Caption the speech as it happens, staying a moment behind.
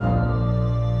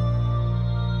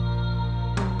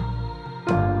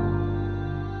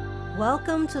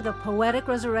Welcome to the Poetic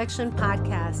Resurrection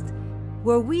Podcast,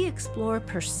 where we explore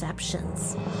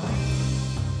perceptions.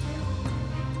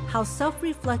 How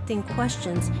self-reflecting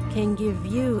questions can give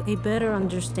you a better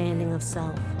understanding of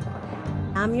self.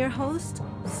 I'm your host,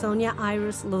 Sonia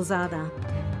Iris Lozada.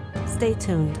 Stay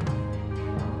tuned.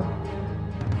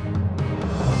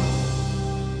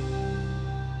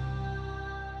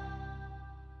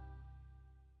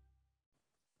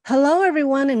 Hello,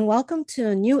 everyone, and welcome to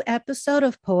a new episode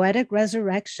of Poetic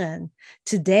Resurrection.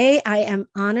 Today, I am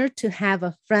honored to have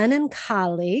a friend and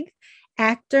colleague,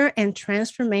 actor and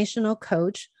transformational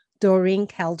coach, Doreen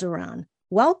Calderon.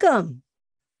 Welcome.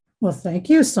 Well, thank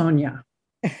you, Sonia.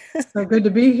 So good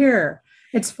to be here.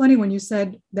 It's funny when you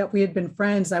said that we had been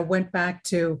friends, I went back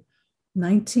to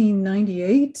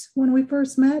 1998 when we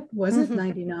first met. Was it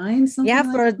 99? Yeah,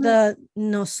 like for that? The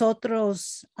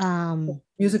Nosotros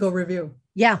musical review.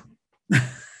 Yeah.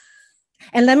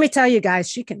 And let me tell you guys,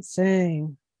 she can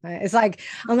sing. It's like,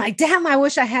 I'm like, damn, I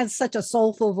wish I had such a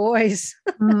soulful voice.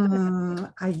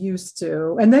 I used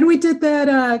to. And then we did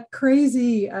that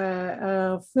crazy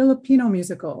Filipino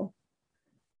musical.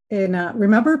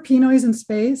 Remember Pinoys in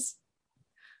Space?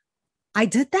 I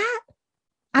did that?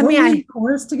 I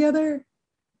chorus together?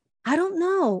 I don't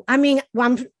know.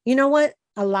 You know what?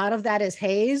 A lot of that is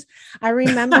haze. I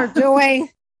remember doing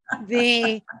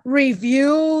the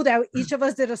review that each of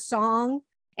us did a song.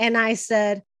 And I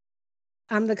said,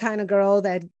 I'm the kind of girl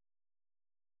that,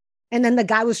 and then the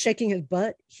guy was shaking his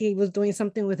butt. He was doing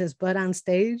something with his butt on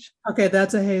stage. Okay.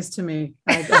 That's a haze to me.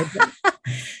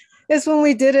 It's when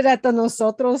we did it at the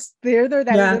Nosotros Theater,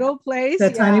 that little place.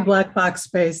 That tiny black box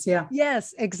space. Yeah.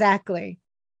 Yes, exactly.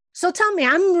 So tell me,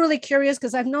 I'm really curious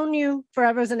because I've known you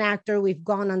forever as an actor. We've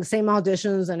gone on the same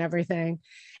auditions and everything.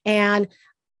 And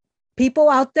people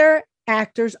out there,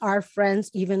 actors are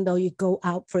friends, even though you go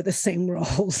out for the same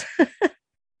roles.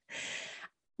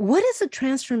 What is a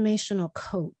transformational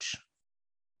coach?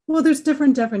 Well, there's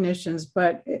different definitions,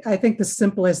 but I think the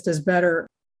simplest is better.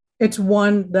 It's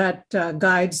one that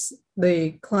guides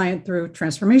the client through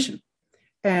transformation.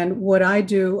 And what I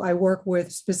do, I work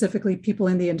with specifically people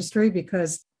in the industry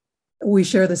because we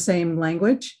share the same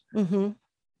language. Mm-hmm.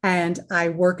 And I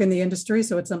work in the industry,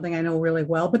 so it's something I know really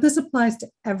well, but this applies to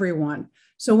everyone.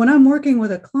 So when I'm working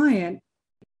with a client,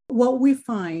 what we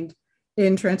find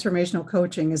in transformational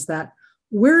coaching is that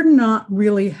we're not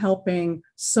really helping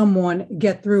someone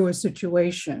get through a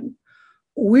situation.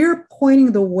 We're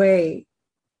pointing the way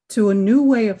to a new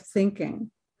way of thinking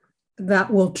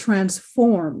that will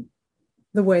transform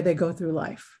the way they go through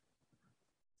life.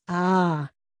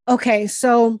 Okay.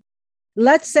 So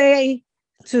let's say,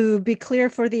 to be clear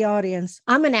for the audience,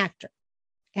 I'm an actor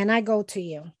and I go to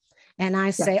you and I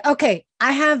say, okay,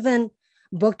 I haven't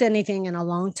booked anything in a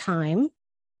long time.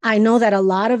 I know that a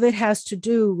lot of it has to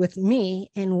do with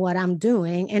me and what I'm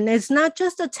doing. And it's not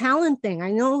just a talent thing. I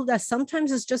know that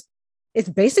sometimes it's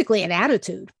basically an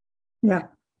attitude. Yeah.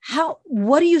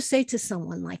 What do you say to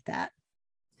someone like that?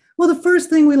 Well, the first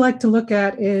thing we like to look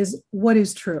at is what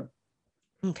is true.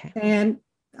 Okay. And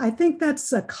I think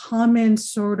that's a common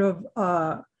sort of,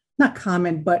 not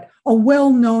common, but a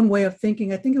well-known way of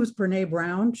thinking. I think it was Brene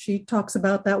Brown. She talks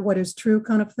about that, what is true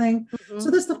kind of thing. Mm-hmm. So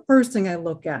that's the first thing I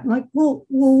look at. I'm like, well,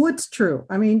 what's true?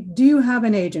 I mean, do you have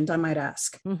an agent? I might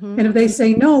ask. Mm-hmm. And if they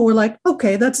say no, we're like,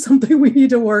 okay, that's something we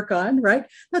need to work on, right?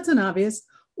 That's an obvious.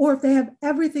 Or if they have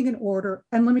everything in order.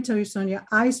 And let me tell you, Sonia,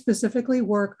 I specifically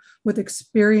work with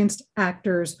experienced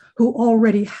actors who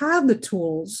already have the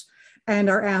tools and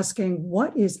are asking,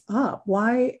 what is up?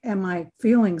 Why am I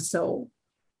feeling so?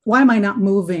 Why am I not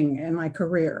moving in my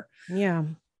career? Yeah.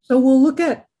 So we'll look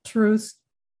at truth.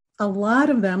 A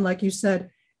lot of them, like you said,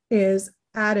 is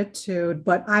attitude,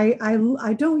 but I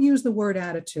don't use the word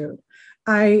attitude.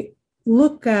 I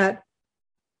look at,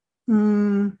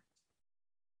 we'll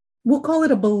call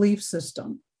it a belief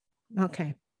system.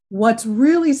 Okay. What's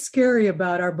really scary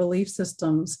about our belief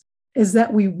systems is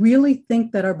that we really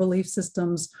think that our belief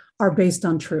systems are based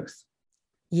on truth.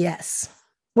 Yes.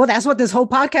 Well, that's what this whole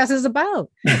podcast is about.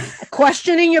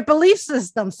 Questioning your belief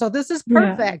system. So this is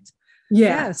perfect.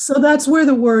 Yeah. Yes. So that's where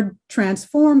the word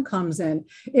transform comes in.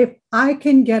 If I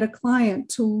can get a client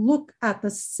to look at the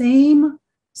same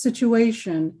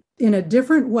situation in a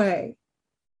different way,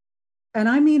 and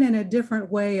I mean in a different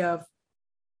way of,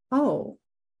 oh,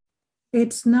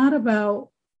 it's not about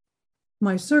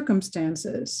my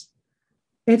circumstances.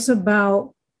 It's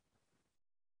about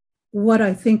what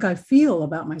I think I feel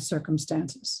about my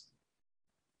circumstances.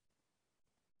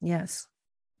 Yes.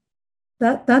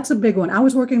 That's a big one. I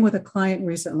was working with a client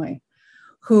recently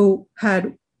who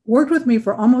had worked with me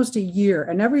for almost a year.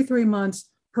 And every 3 months,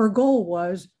 her goal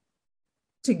was,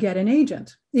 to get an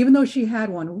agent, even though she had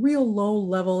one, a real low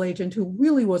level agent who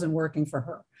really wasn't working for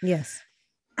her. Yes.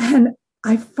 And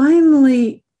I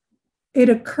finally, it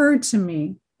occurred to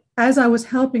me as I was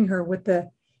helping her with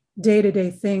the day-to-day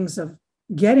things of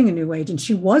getting a new agent.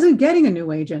 She wasn't getting a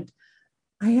new agent.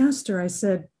 I asked her, I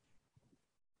said,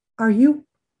 are you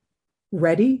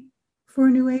ready for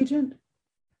a new agent?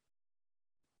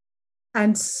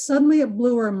 And suddenly it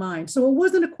blew her mind. So it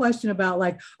wasn't a question about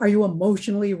like, are you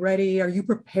emotionally ready? Are you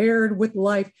prepared with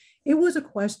life? It was a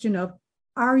question of,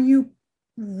 are you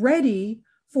ready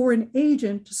for an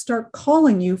agent to start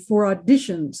calling you for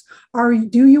auditions?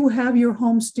 Do you have your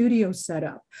home studio set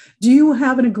up? Do you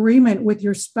have an agreement with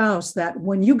your spouse that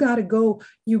when you got to go,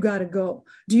 you got to go?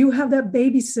 Do you have that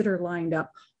babysitter lined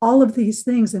up? All of these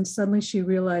things. And suddenly she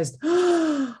realized,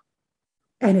 oh,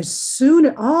 and as soon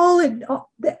as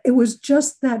it was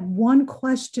just that one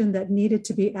question that needed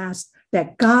to be asked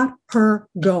that got her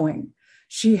going.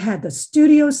 She had the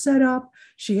studio set up.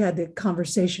 She had the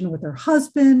conversation with her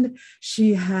husband.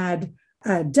 She had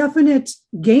a definite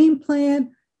game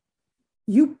plan.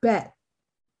 You bet.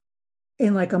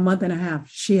 In like a month and a half,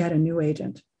 she had a new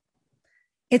agent.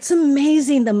 It's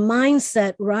amazing the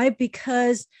mindset, right?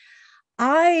 Because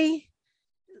I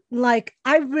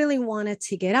really wanted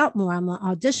to get out more on my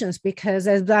auditions because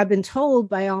as I've been told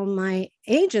by all my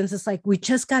agents, it's like,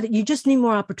 you just need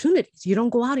more opportunities. You don't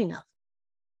go out enough.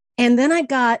 And then I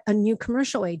got a new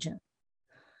commercial agent.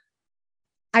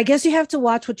 I guess you have to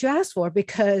watch what you ask for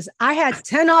because I had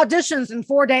 10 auditions in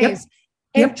 4 days.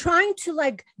 Yep. And trying to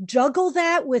like juggle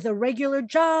that with a regular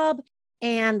job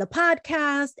and the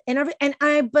podcast and everything.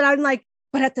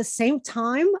 But at the same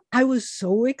time, I was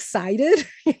so excited.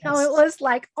 It was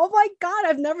like, oh my God,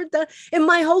 I've never done in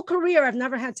my whole career. I've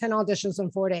never had 10 auditions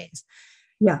in 4 days.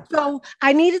 Yeah. So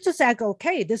I needed to say,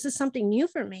 okay, this is something new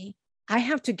for me. I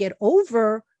have to get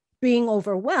over being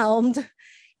overwhelmed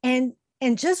and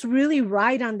just really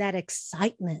ride on that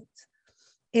excitement.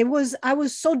 I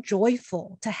was so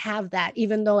joyful to have that,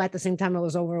 even though at the same time I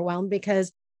was overwhelmed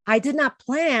because I did not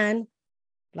plan.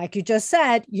 Like you just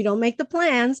said, you don't make the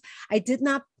plans. I did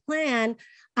not plan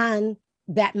on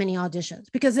that many auditions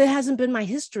because it hasn't been my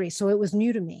history. So it was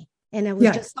new to me. And it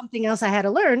was just something else I had to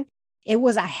learn. It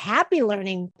was a happy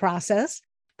learning process,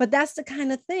 but that's the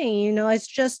kind of thing, it's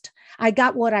just, I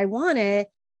got what I wanted,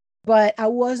 but I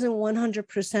wasn't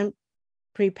 100%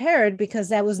 prepared because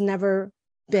that was never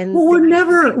been. Well, we're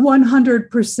never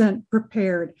 100%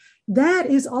 prepared. That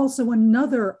is also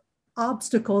another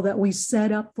obstacle that we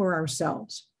set up for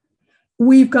ourselves.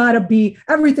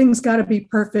 Everything's got to be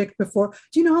perfect before.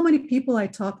 Do you know how many people I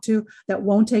talk to that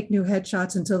won't take new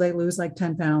headshots until they lose like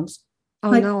 10 pounds?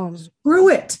 Oh, no. Screw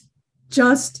it.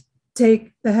 Just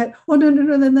take the head. Oh,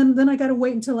 no. Then I got to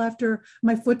wait until after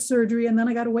my foot surgery. And then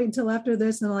I got to wait until after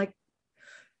this. And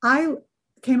I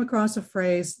came across a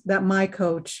phrase that my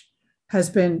coach has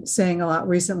been saying a lot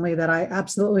recently that I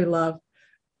absolutely love.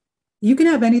 You can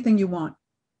have anything you want.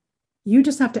 You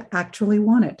just have to actually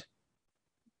want it.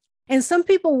 And some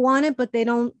people want it, but they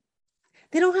don't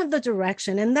have the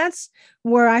direction. And that's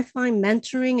where I find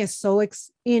mentoring is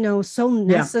so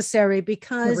necessary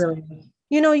because, really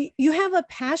you have a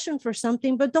passion for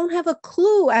something, but don't have a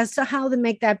clue as to how to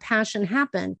make that passion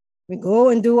happen. We go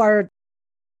and do our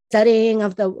studying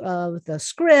of the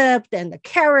script and the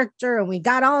character, and we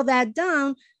got all that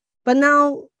done. But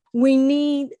now we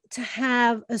need to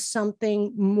have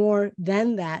something more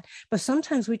than that. But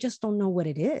sometimes we just don't know what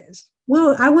it is.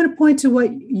 Well, I want to point to what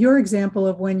your example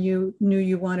of when you knew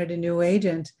you wanted a new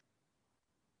agent.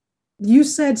 You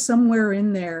said somewhere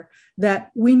in there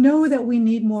that we know that we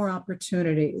need more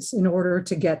opportunities in order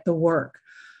to get the work.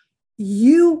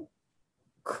 You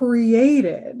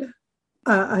created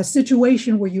a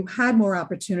situation where you had more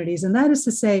opportunities. And that is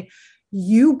to say,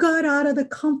 you got out of the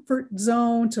comfort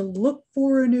zone to look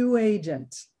for a new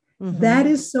agent. Mm-hmm. That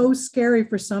is so scary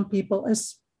for some people,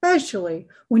 especially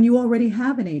when you already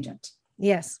have an agent.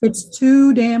 Yes. It's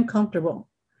too damn comfortable.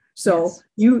 So yes.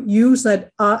 You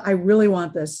said, I really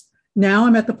want this. Now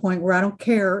I'm at the point where I don't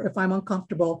care if I'm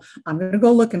uncomfortable. I'm going to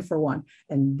go looking for one.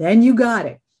 And then you got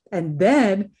it. And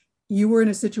then you were in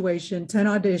a situation, 10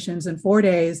 auditions in 4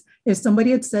 days. If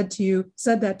somebody had said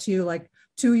that to you like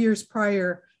 2 years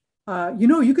prior,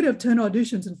 you could have 10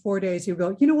 auditions in 4 days. You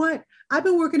go, you know what? I've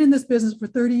been working in this business for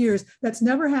 30 years. That's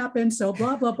never happened. So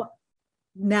blah, blah, blah.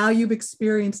 Now you've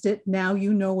experienced it. Now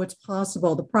you know what's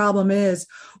possible. The problem is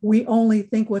we only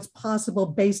think what's possible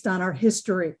based on our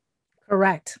history.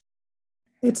 Correct.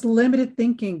 It's limited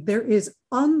thinking. There is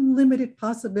unlimited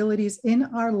possibilities in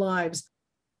our lives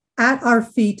at our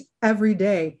feet every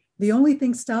day. The only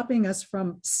thing stopping us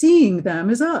from seeing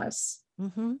them is us.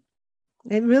 Mm-hmm.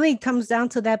 It really comes down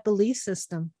to that belief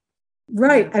system.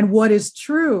 Right. And what is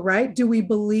true, right? Do we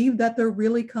believe that they're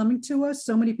really coming to us?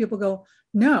 So many people go,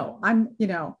 no, I don't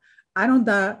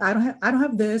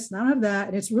have this and I don't have that.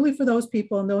 And it's really for those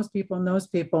people and those people and those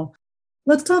people.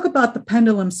 Let's talk about the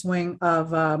pendulum swing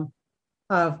of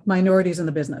minorities in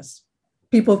the business,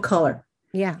 people of color.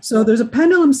 Yeah. So there's a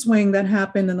pendulum swing that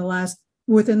happened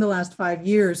within the last 5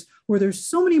 years, where there's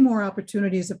so many more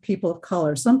opportunities of people of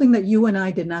color, something that you and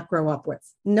I did not grow up with.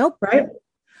 Nope. Right.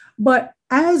 But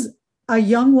as a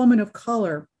young woman of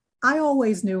color, I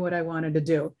always knew what I wanted to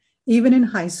do, even in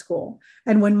high school.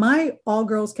 And when my all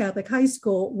girls Catholic high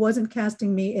school wasn't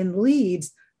casting me in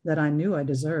leads that I knew I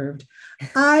deserved,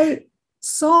 I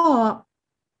saw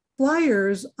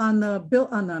flyers on the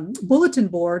bulletin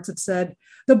boards that said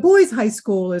the boys' high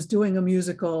school is doing a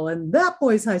musical, and that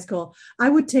boys' high school. I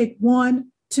would take 1,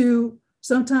 2,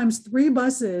 sometimes 3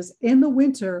 buses in the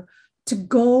winter to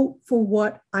go for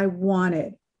what I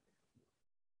wanted.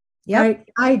 Yep.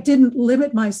 I didn't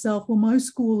limit myself. Well, my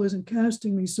school isn't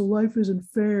casting me, so life isn't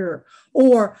fair.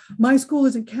 Or my school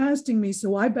isn't casting me,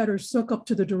 so I better suck up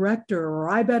to the director, or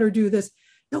I better do this.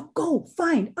 No, go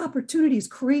find opportunities,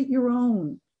 create your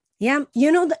own. Yeah.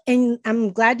 And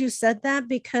I'm glad you said that,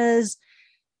 because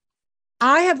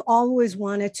I have always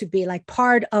wanted to be like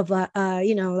part of like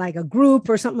a group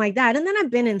or something like that. And then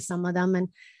I've been in some of them. And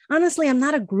honestly, I'm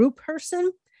not a group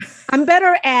person. I'm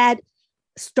better at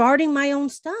starting my own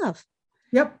stuff.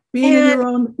 Yep. Being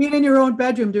in your own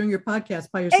bedroom, doing your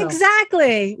podcast by yourself.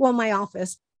 Exactly. Well, my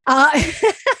office,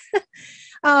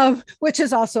 which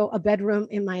is also a bedroom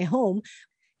in my home.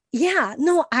 Yeah,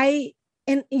 no,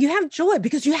 and you have joy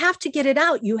because you have to get it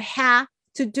out. You have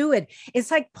to do it.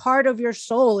 It's like part of your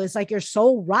soul. It's like your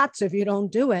soul rots if you don't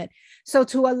do it. So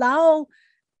to allow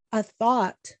a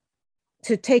thought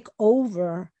to take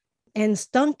over and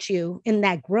stunt you in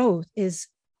that growth is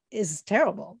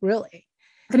terrible, really.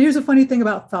 And here's a funny thing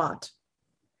about thought.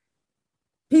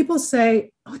 People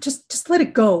say, oh, just let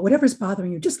it go. Whatever's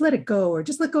bothering you, just let it go, or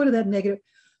just let go to that negative.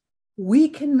 We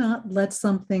cannot let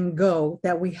something go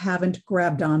that we haven't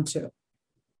grabbed onto.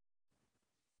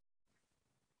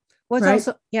 What's right?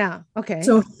 also, yeah. Okay.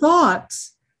 So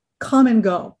thoughts come and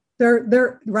go.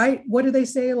 They're right. What do they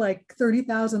say? Like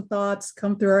 30,000 thoughts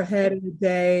come through our head in a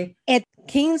day. At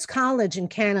King's College in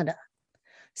Canada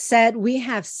said we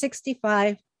have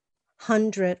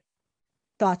 6,500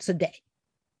 thoughts a day.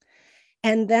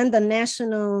 And then the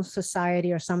National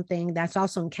Society or something that's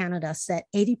also in Canada said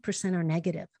 80% are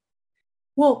negative.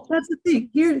 Well, that's the thing.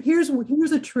 Here's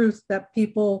a truth that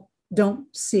people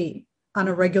don't see on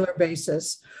a regular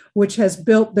basis, which has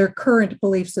built their current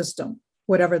belief system,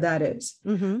 whatever that is.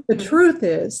 Mm-hmm. The truth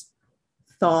is,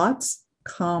 thoughts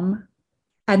come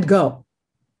and go.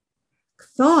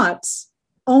 Thoughts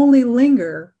only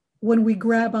linger when we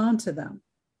grab onto them.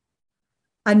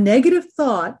 A negative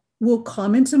thought will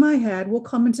come into my head, will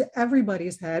come into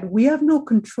everybody's head. We have no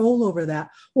control over that.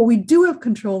 What we do have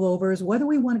control over is whether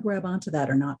we want to grab onto that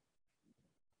or not.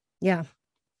 Yeah.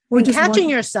 Or just catching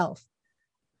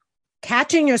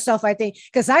yourself, I think,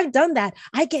 because I've done that.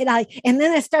 And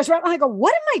then it starts right. I go,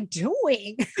 what am I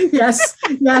doing? Yes.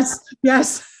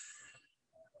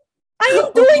 I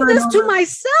am doing this to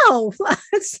myself.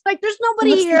 It's like, there's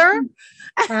nobody here.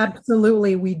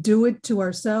 Absolutely. We do it to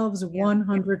ourselves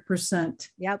 100%.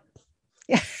 Yep.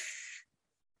 Yeah.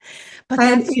 But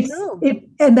that's true.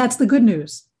 And that's the good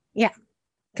news. Yeah.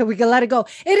 Because we can let it go.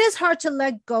 It is hard to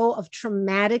let go of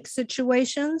traumatic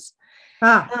situations.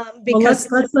 Because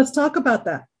let's talk about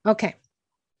that. Okay.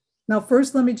 Now,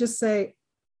 first, let me just say,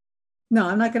 no,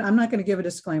 I'm not going to give a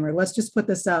disclaimer. Let's just put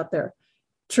this out there.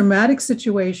 Traumatic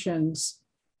situations,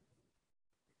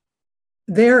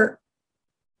 the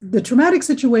traumatic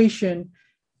situation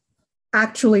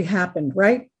actually happened,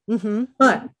 right? Mm-hmm.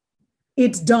 But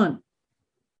it's done.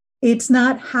 It's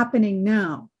not happening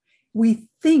now. We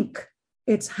think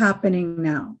it's happening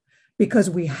now because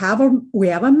we have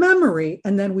a memory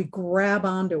and then we grab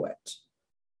onto it.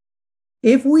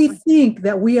 If we think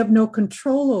that we have no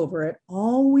control over it,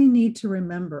 all we need to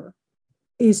remember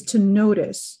is to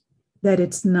notice that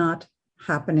it's not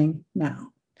happening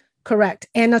now. Correct.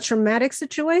 And a traumatic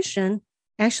situation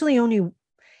actually only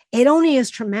is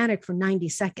traumatic for 90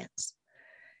 seconds.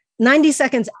 90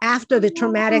 seconds after the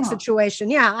traumatic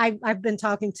situation. Yeah, I've been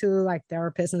talking to like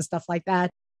therapists and stuff like that.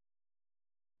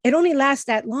 It only lasts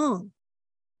that long.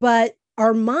 But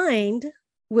our mind,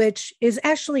 which is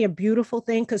actually a beautiful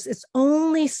thing because its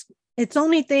only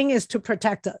thing is to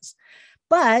protect us.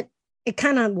 But it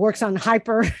kind of works on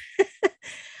hyper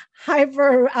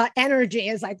energy.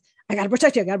 Is like, I got to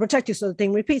protect you. So the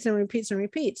thing repeats and repeats and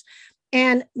repeats.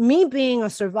 And me being a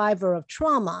survivor of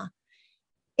trauma,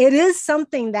 it is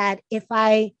something that if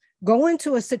I go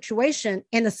into a situation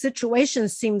and the situation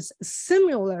seems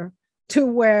similar to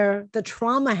where the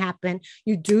trauma happened,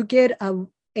 you do get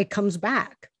it comes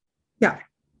back. Yeah.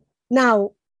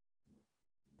 Now,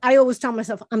 I always tell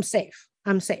myself, I'm safe.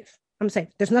 I'm safe. I'm safe.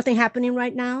 There's nothing happening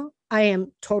right now. I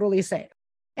am totally safe.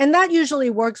 And that usually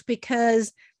works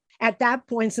because at that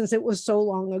point, since it was so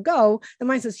long ago, the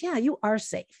mind says, yeah, you are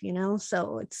safe,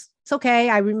 so it's okay.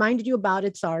 I reminded you about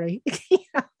it. Sorry.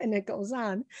 And it goes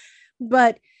on.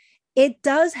 But it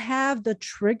does have the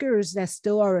triggers that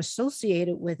still are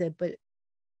associated with it. But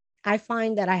I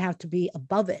find that I have to be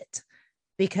above it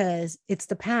because it's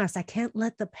the past. I can't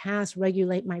let the past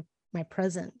regulate my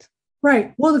present.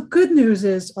 Right. Well, the good news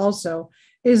is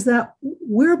that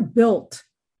we're built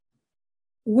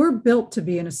to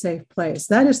be in a safe place.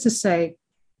 That is to say,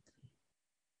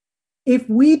 if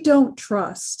we don't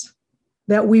trust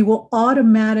that we will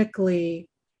automatically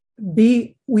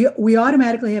we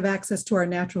automatically have access to our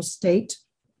natural state,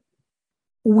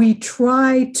 we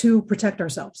try to protect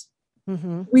ourselves.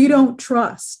 Mm-hmm. We don't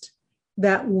trust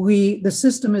that the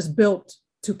system is built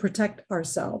to protect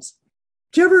ourselves.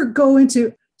 Do you ever go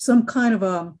into some kind of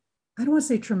I don't want to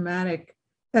say traumatic,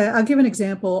 I'll give an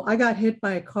example. I got hit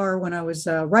by a car when I was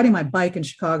riding my bike in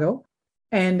Chicago.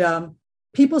 And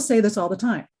people say this all the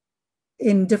time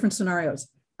in different scenarios.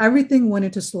 Everything went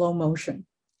into slow motion.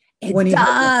 It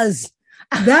does.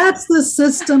 That's the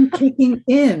system kicking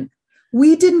in.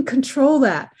 We didn't control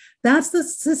that. That's the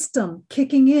system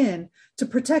kicking in to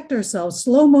protect ourselves.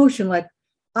 Slow motion, like,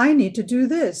 I need to do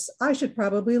this. I should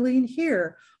probably lean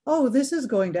here. Oh, this is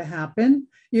going to happen.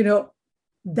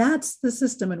 That's the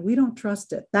system, and we don't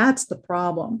trust it. That's the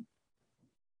problem.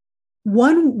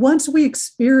 Once we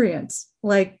experience,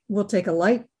 like, we'll take a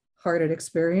light-hearted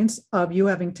experience of you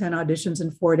having 10 auditions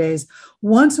in 4 days.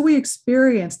 Once we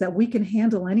experience that we can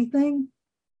handle anything,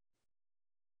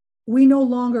 we no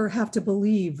longer have to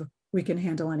believe we can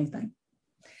handle anything.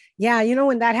 Yeah,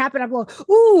 when that happened, I'm like,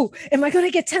 ooh, am I going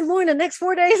to get 10 more in the next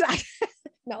 4 days?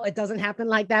 No, it doesn't happen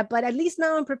like that. But at least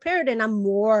now I'm prepared and I'm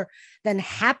more than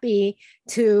happy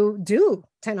to do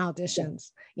 10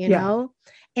 auditions, you know?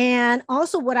 And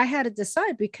also what I had to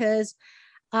decide, because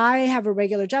I have a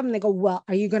regular job and they go, well,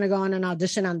 are you going to go on an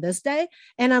audition on this day?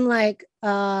 And I'm like,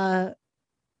 I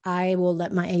will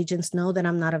let my agents know that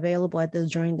I'm not available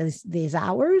during these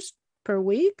hours per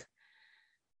week.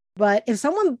 But if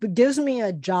someone gives me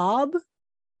a job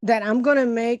that I'm going to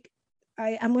make,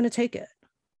 I'm going to take it.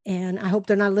 And I hope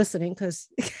they're not listening because.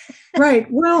 Right.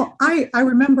 Well, I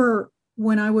remember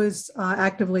when I was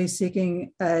actively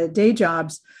seeking day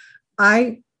jobs,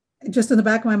 just in the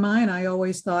back of my mind, I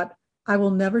always thought, I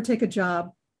will never take a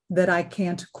job that I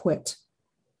can't quit,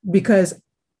 because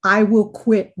I will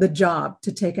quit the job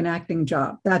to take an acting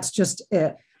job. That's just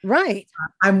it. Right.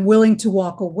 I'm willing to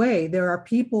walk away. There are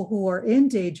people who are in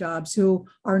day jobs who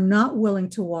are not willing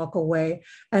to walk away,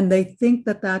 and they think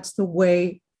that that's the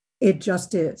way it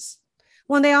just is.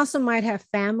 Well, they also might have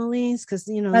families, because,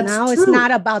 That's now true. It's not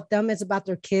about them. It's about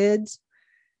their kids.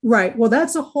 Right. Well,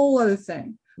 that's a whole other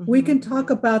thing. Mm-hmm. We can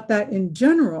talk about that in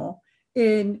general.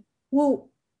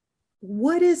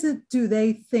 What is it do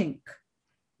they think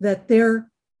that they're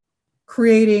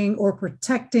creating or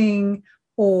protecting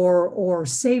or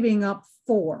saving up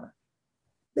for?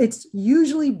 It's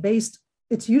usually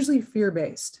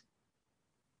fear-based.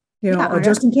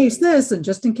 Just in case this and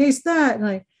just in case that.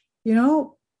 And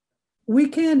we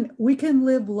can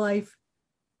live life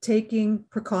taking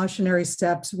precautionary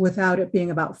steps without it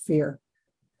being about fear.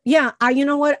 Yeah. You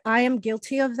know what? I am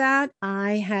guilty of that.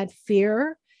 I had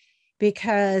fear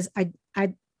because I've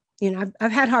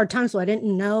had hard times, so I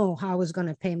didn't know how I was going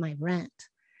to pay my rent.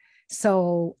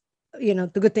 So, the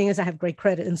good thing is I have great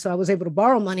credit. And so I was able to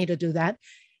borrow money to do that.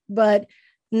 But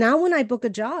now when I book a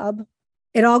job,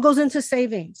 it all goes into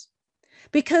savings.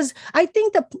 Because I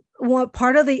think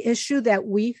part of the issue that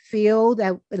we feel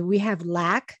that we have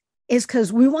lack is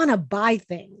because we want to buy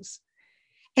things.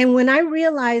 And when I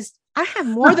realized I have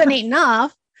more than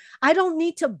enough, I don't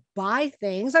need to buy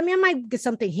things. I mean, I might get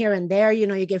something here and there, you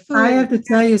get food. I have to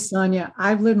tell you, Sonia,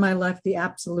 I've lived my life the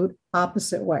absolute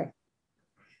opposite way.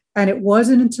 And it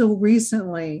wasn't until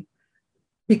recently,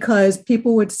 because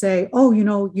people would say, oh,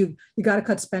 you got to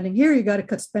cut spending here, you got to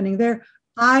cut spending there.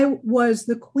 I was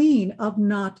the queen of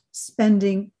not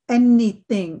spending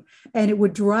anything. And it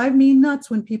would drive me nuts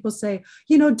when people say,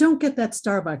 don't get that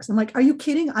Starbucks. I'm like, are you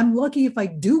kidding? I'm lucky if I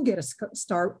do get a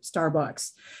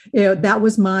Starbucks. That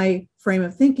was my frame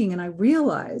of thinking. And I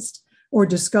realized or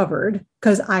discovered,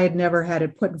 because I had never had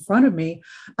it put in front of me,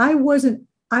 I wasn't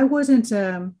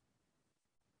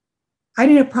I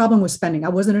didn't have a problem with spending. I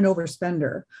wasn't an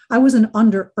overspender. I was an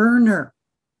under earner.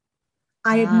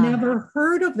 I had never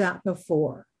heard of that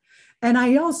before. And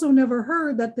I also never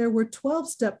heard that there were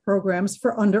 12-step programs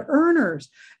for under earners.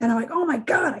 And I'm like, oh my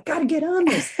God, I got to get on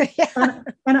this. Yeah.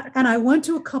 And I went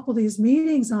to a couple of these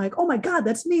meetings and I'm like, oh my God,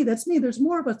 that's me. That's me. There's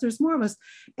more of us. There's more of us.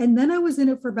 And then I was in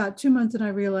it for about 2 months and I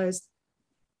realized,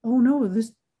 oh no,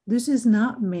 this is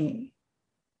not me.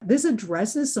 This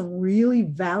addresses some really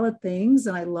valid things.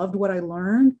 And I loved what I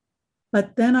learned.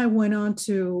 But then I went on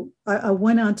to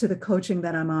the coaching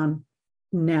that I'm on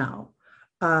now.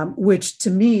 Which to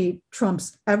me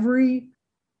trumps every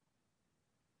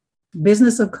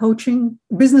business of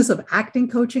acting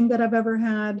coaching that I've ever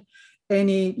had.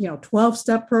 Any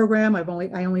 12-step program, I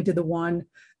only did the one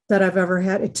that I've ever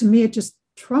had. To me, it just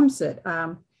trumps it.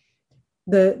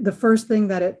 The first thing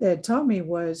that it taught me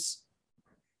was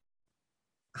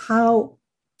how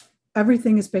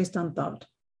everything is based on thought.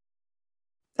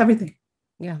 Everything.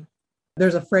 Yeah.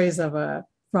 There's a phrase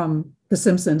from The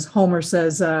Simpsons. Homer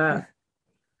says,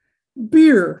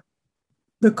 beer,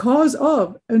 the cause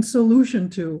of and solution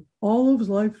to all of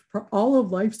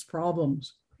life's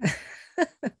problems.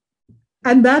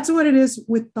 And that's what it is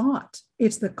with thought.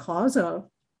 It's the cause of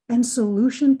and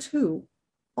solution to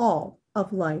all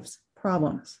of life's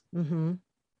problems. Mm-hmm.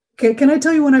 Can I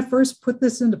tell you when I first put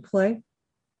this into play?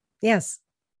 Yes.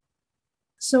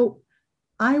 So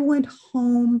I went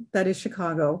home, that is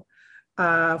Chicago,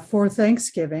 for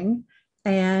Thanksgiving.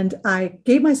 And I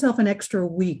gave myself an extra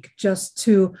week just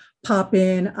to pop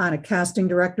in on a casting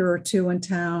director or two in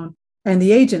town and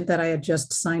the agent that I had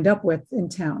just signed up with in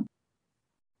town.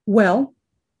 Well,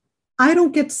 I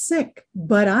don't get sick,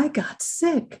 but I got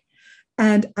sick.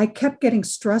 And I kept getting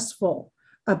stressful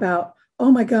about,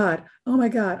 oh my God, I'm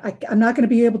not going to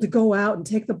be able to go out and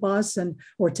take the bus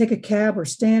or take a cab or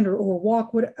stand or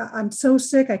walk. I'm so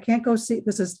sick. I can't go see.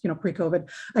 This is, pre-COVID.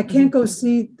 I can't go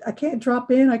see. I can't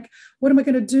drop in. What am I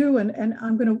going to do? And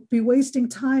I'm going to be wasting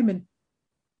time. And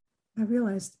I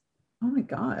realized, oh my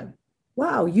God,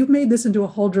 wow, you've made this into a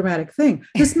whole dramatic thing.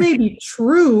 This may be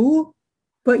true,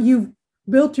 but you've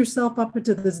built yourself up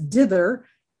into this dither.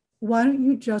 Why don't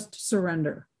you just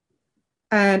surrender?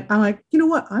 And I'm like, you know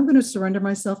what? I'm going to surrender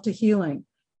myself to healing.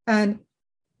 And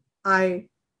I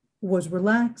was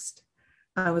relaxed.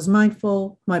 I was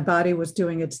mindful. My body was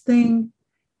doing its thing.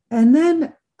 And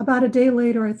then about a day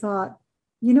later, I thought,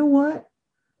 you know what?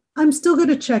 I'm still going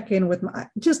to check in with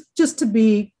just to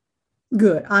be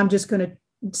good. I'm just going to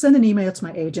send an email to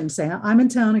my agent saying I'm in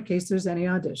town in case there's any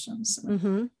auditions.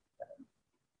 Mm-hmm.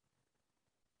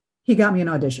 He got me an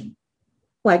audition,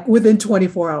 like within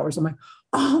 24 hours. I'm like,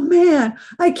 oh man,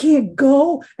 I can't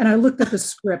go. And I looked at the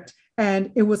script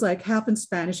and it was like half in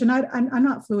Spanish. And I'm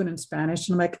not fluent in Spanish.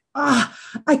 And I'm like,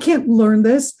 I can't learn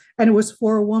this. And it was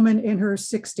for a woman in her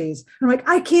 60s. And I'm like,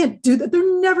 I can't do that.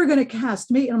 They're never going to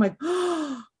cast me. And I'm like,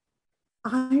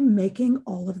 I'm making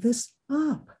all of this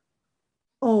up.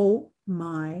 Oh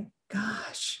my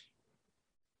gosh.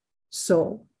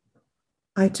 So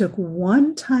I took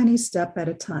one tiny step at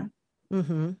a time.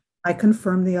 Mm-hmm. I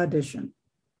confirmed the audition.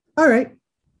 All right,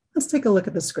 let's take a look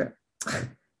at the script.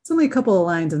 It's only a couple of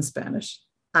lines in Spanish.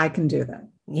 I can do that.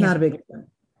 Yeah. Not a big deal.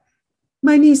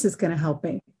 My niece is going to help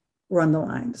me run the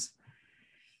lines.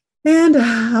 And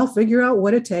I'll figure out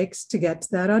what it takes to get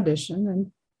to that audition.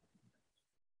 And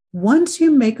once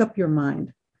you make up your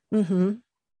mind, mm-hmm.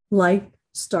 life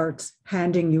starts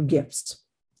handing you gifts.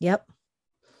 Yep.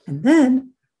 And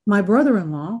then my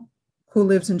brother-in-law, who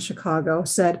lives in Chicago,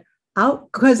 said,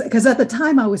 because at the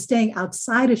time I was staying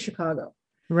outside of Chicago,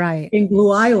 right, in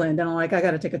Blue Island, and I'm like, I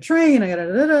got to take a train.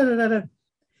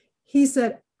 He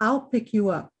said, I'll pick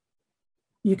you up.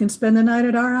 You can spend the night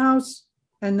at our house,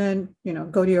 and then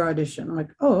go to your audition. I'm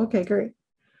like, oh, okay, great.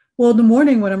 Well, in the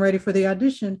morning when I'm ready for the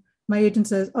audition, my agent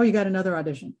says, oh, you got another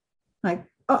audition. I'm like,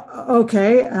 oh,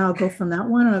 okay, and I'll go from that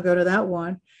one, and I'll go to that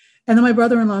one, and then my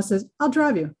brother-in-law says, I'll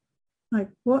drive you. I'm like,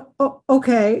 what? Oh,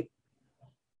 okay.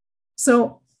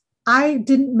 So I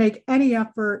didn't make any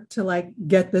effort to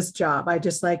get this job. I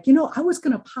just I was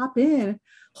going to pop in,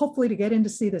 hopefully to get in to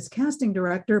see this casting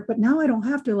director, but now I don't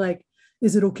have to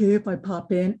is it okay if I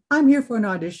pop in? I'm here for an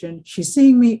audition. She's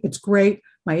seeing me. It's great.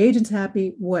 My agent's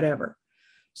happy, whatever.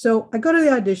 So I go to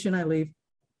the audition, I leave.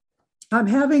 I'm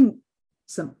having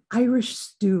some Irish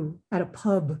stew at a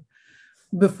pub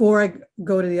before I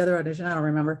go to the other audition. I don't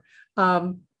remember.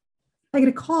 I get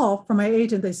a call from my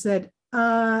agent. They said,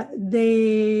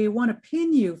 they want to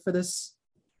pin you for this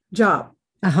job.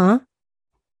 Uh-huh.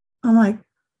 I'm like,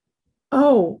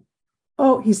 oh,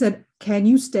 he said, can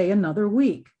you stay another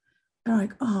week? And I'm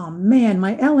like, oh man,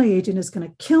 my LA agent is going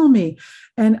to kill me.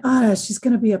 And she's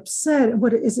going to be upset.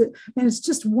 What is it? And it's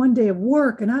just one day of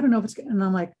work. And I don't know if it's, and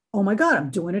I'm like, oh my God, I'm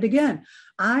doing it again.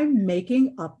 I'm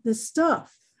making up this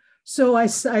stuff. So I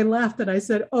laughed and I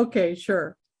said, okay,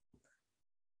 sure.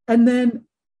 And then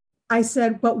I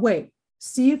said, but wait,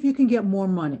 see if you can get more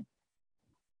money.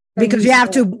 Because you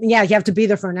have to, you have to be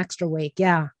there for an extra week.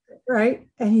 Yeah. Right.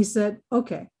 And he said,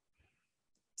 okay.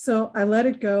 So I let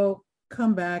it go,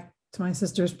 come back to my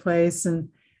sister's place, and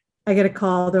I get a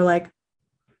call. They're like,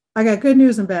 I got good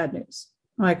news and bad news.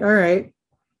 I'm like, all right.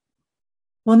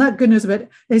 Well, not good news, but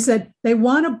they said they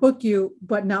want to book you,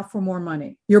 but not for more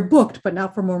money. You're booked, but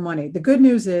not for more money. The good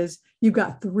news is you've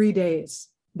got 3 days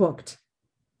booked.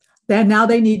 Then now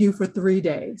they need you for 3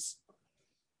 days.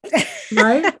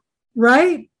 Right?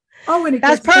 Right? Oh, and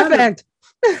that's perfect.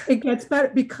 It gets better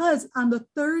because on the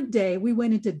 3rd day, we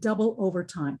went into double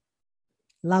overtime.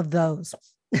 Love those.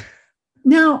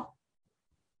 Now,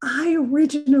 I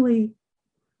originally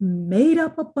made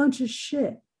up a bunch of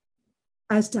shit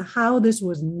as to how this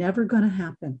was never going to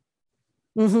happen.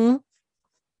 Mm-hmm.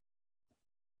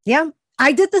 Yeah,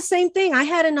 I did the same thing. I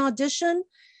had an audition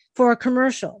for a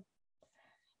commercial,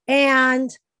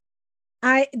 and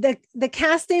the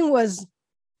casting was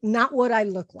not what I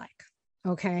look like.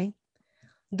 Okay.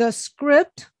 The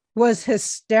script was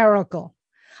hysterical.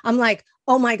 I'm like,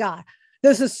 oh my God,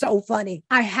 this is so funny.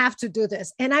 I have to do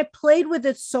this. And I played with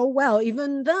it so well,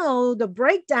 even though the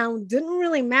breakdown didn't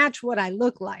really match what I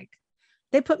look like.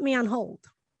 They put me on hold.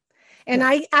 And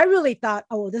I really thought,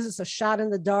 oh, this is a shot in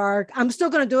the dark. I'm still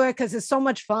going to do it because it's so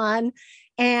much fun.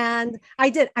 And I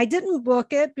did. I didn't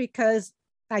book it because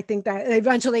I think that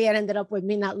eventually it ended up with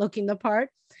me not looking the part.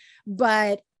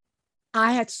 But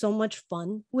I had so much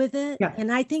fun with it. Yeah.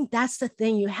 And I think that's the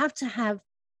thing. You have to have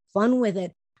fun with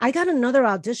it. I got another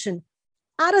audition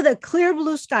out of the clear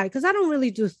blue sky because I don't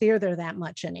really do theater that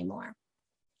much anymore.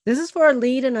 This is for a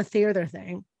lead in a theater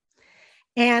thing.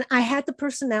 And I had the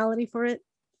personality for it,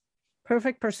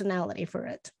 perfect personality for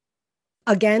it.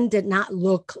 Again, did not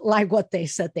look like what they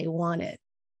said they wanted.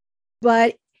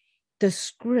 But the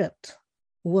script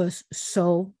was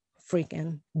so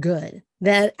freaking good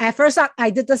that at first I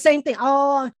did the same thing.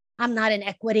 Oh, I'm not in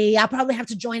equity. I'll probably have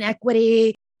to join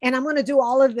equity. And I'm going to do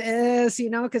all of this,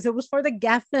 because it was for the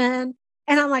Geffen.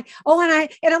 And I'm like,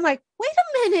 and I'm like, wait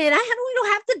a minute. We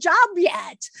don't have the job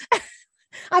yet.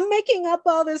 I'm making up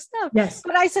all this stuff. Yes.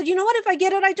 But I said, you know what? If I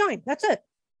get it, I join. That's it.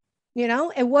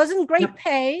 It wasn't great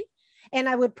pay. And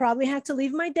I would probably have to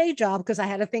leave my day job because I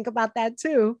had to think about that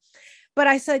too. But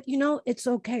I said, it's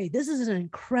okay. This is an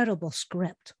incredible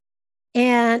script.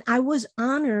 And I was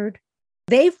honored.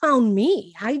 They found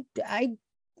me. I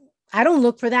don't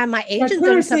look for that. My agent.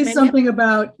 Can I say something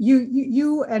about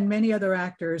you and many other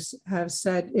actors have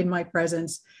said in my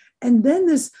presence, and then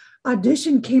this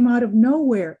audition came out of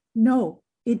nowhere. No,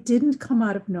 it didn't come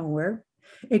out of nowhere.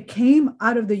 It came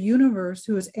out of the universe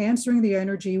who is answering the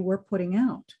energy we're putting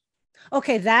out.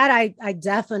 Okay, that I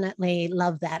definitely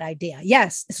love that idea.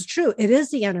 Yes, it's true. It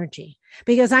is the energy,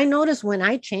 because I notice when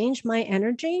I change my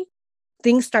energy,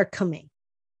 things start coming.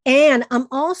 And I'm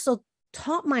also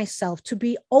taught myself to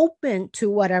be open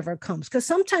to whatever comes. Because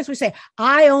sometimes we say,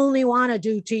 I only want to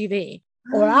do TV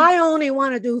or I only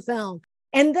want to do film.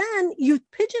 And then you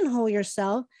pigeonhole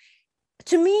yourself.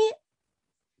 To me,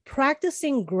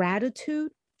 practicing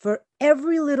gratitude for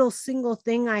every little single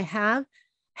thing I have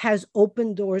has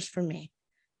opened doors for me.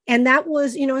 And that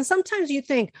was, and sometimes you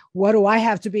think, what do I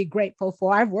have to be grateful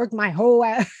for? I've worked my whole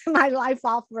my life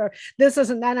off for this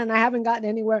and that, and I haven't gotten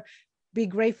anywhere. Be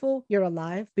grateful you're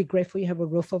alive. Be grateful you have a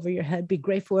roof over your head. Be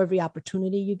grateful every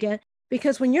opportunity you get.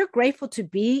 Because when you're grateful to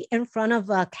be in front of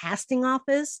a casting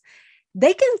office,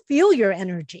 they can feel your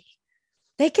energy.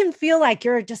 They can feel like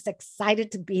you're just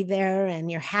excited to be there and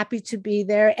you're happy to be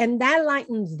there. And that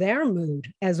lightens their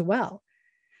mood as well,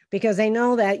 because they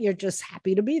know that you're just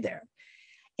happy to be there.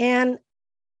 And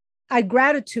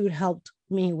gratitude helped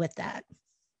me with that.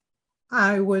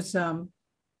 I was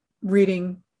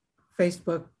reading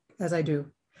Facebook, as I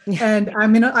do. And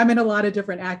I'm in a lot of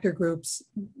different actor groups.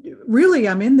 Really,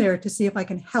 I'm in there to see if I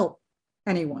can help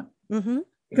anyone,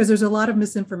 because there's a lot of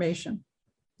misinformation.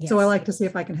 Yes. So I like to see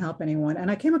if I can help anyone. And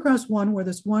I came across one where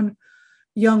this one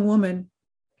young woman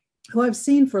who I've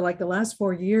seen for like the last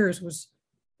 4 years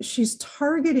she's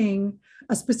targeting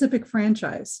a specific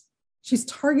franchise. She's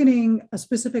targeting a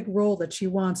specific role that she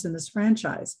wants in this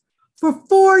franchise for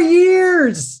 4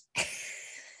 years.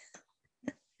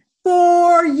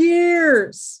 4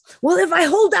 years. Well, if I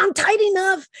hold down tight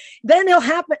enough, then it'll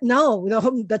happen. No,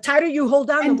 the tighter you hold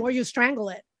down, the more you strangle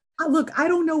it. Look, I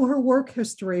don't know her work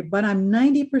history, but I'm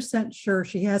 90% sure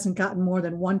she hasn't gotten more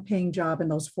than one paying job in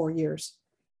those 4 years.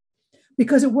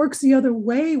 Because it works the other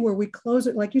way where we close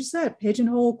it, like you said,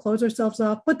 pigeonhole, close ourselves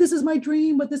off. But this is my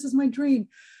dream, but this is my dream.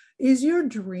 Is your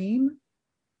dream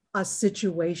a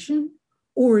situation,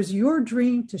 or is your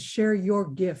dream to share your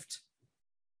gift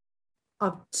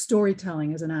of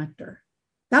storytelling as an actor?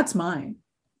 That's mine.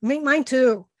 Mine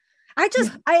too. I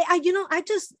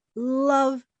just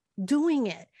love doing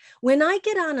it. When I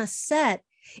get on a set,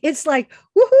 it's like,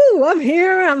 woohoo, I'm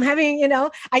here. I'm having,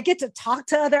 I get to talk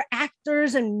to other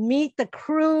actors and meet the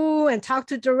crew and talk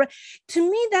to direct. To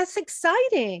me, that's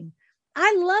exciting.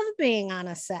 I love being on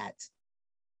a set.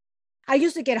 I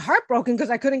used to get heartbroken because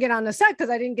I couldn't get on the set because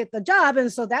I didn't get the job.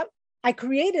 And so that I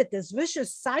created this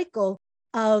vicious cycle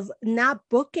of not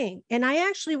booking. And I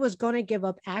actually was going to give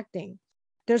up acting.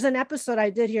 There's an episode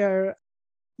I did here.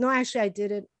 No, actually, I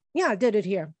did it. Yeah, I did it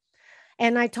here.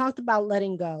 And I talked about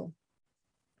letting go.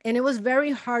 And it was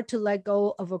very hard to let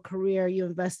go of a career you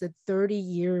invested 30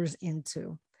 years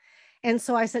into. And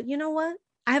so I said, you know what?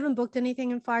 I haven't booked anything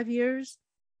in 5 years.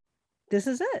 This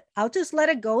is it. I'll just let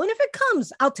it go. And if it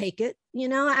comes, I'll take it.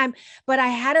 But I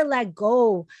had to let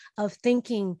go of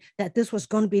thinking that this was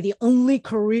going to be the only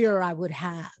career I would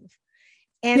have.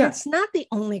 And It's not the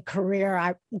only career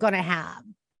I'm going to have.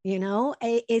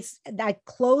 I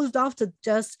closed off to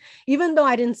just, even though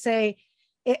I didn't say,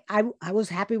 I was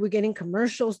happy with getting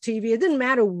commercials, TV. It didn't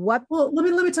matter what. Well,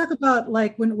 let me talk about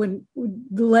like when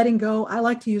letting go. I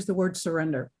like to use the word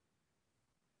surrender,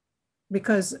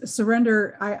 because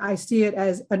surrender, I see it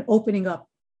as an opening up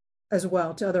as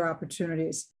well to other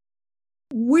opportunities.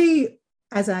 We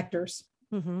as actors,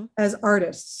 as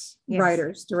artists,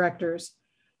 writers, directors,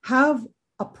 have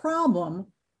a problem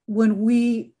when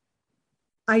we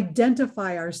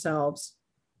identify ourselves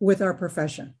with our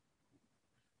profession.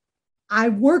 I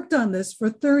worked on this for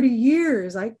 30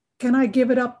 years. Can I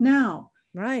give it up now?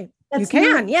 Right. That's you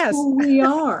can, yes. Who we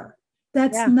are.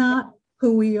 That's not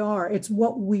who we are. It's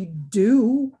what we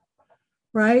do,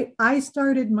 right? I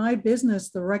started my business,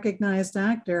 The Recognized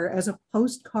Actor, as a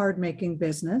postcard making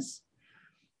business.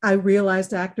 I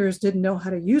realized actors didn't know how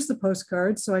to use the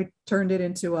postcards, so I turned it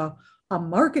into a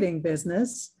marketing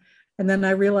business. And then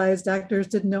I realized actors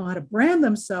didn't know how to brand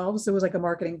themselves. It was like a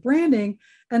marketing branding.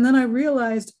 And then I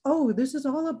realized, oh, this is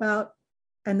all about,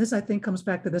 and this I think comes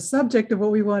back to the subject of what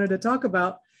we wanted to talk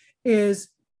about, is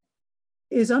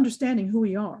understanding who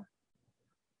we are.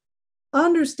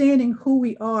 Understanding who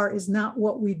we are is not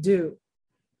what we do.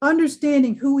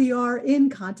 Understanding who we are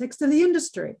in context of the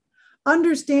industry.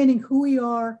 Understanding who we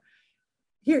are.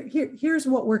 Here's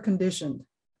what we're conditioned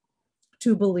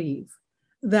to believe,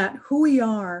 that who we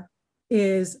are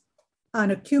is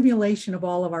an accumulation of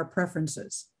all of our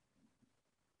preferences.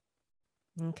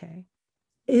 Okay.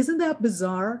 Isn't that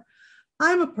bizarre?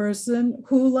 I'm a person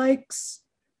who likes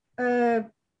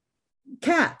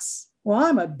cats. Well,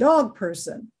 I'm a dog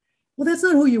person. Well, that's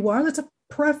not who you are. That's a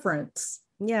preference.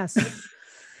 Yes.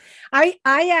 I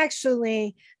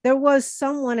actually, there was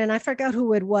someone, and I forgot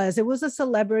who it was. It was a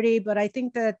celebrity, but I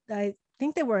think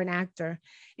they were an actor,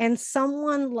 and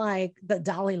someone like the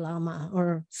Dalai Lama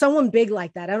or someone big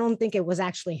like that, I don't think it was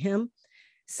actually him,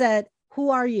 said, "Who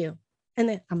are you?" And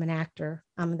then, "I'm an actor."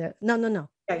 No.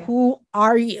 Yeah. "Who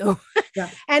are you?" Yeah.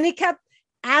 And he kept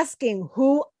asking,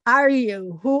 "Who are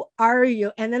you? Who are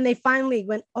you?" And then they finally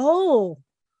went, "Oh,"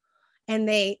 and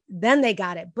then they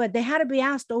got it, but they had to be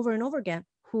asked over and over again,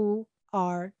 "Who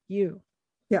are you?"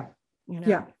 Yeah.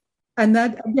 Yeah. And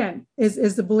that again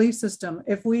is the belief system.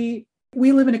 If we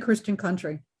live in a Christian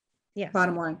country,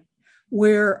 bottom line,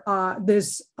 where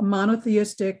this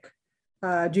monotheistic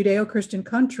Judeo-Christian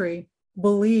country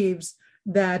believes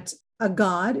that a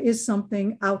God is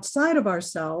something outside of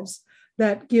ourselves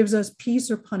that gives us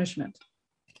peace or punishment.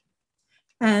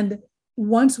 And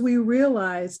once we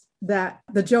realized that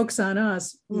the joke's on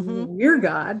us, we're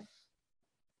God.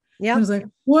 Yeah. I was like,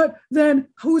 what then?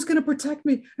 Who's going to protect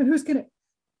me? And who's going to?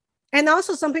 And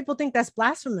also some people think that's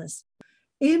blasphemous.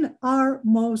 In our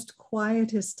most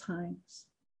quietest times,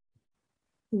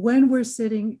 when we're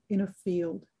sitting in a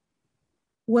field,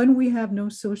 when we have no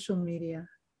social media,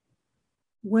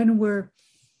 when we're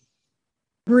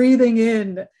breathing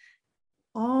in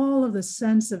all of the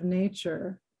sense of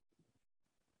nature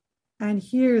and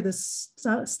hear the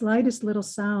slightest little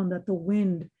sound that the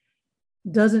wind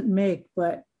doesn't make,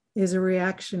 but is a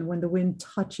reaction when the wind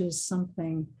touches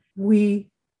something, we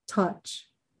touch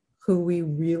who we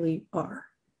really are.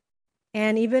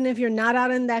 And even if you're not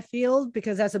out in that field,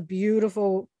 because that's a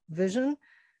beautiful vision,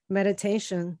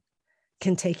 meditation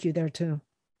can take you there too.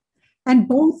 And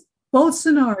both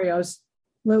scenarios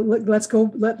Let's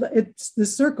go. It's the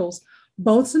circles.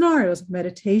 Both scenarios: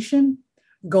 meditation,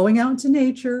 going out into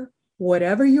nature,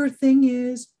 whatever your thing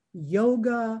is,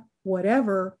 yoga,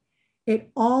 whatever.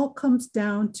 It all comes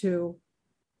down to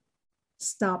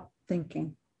stop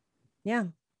thinking. Yeah.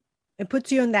 It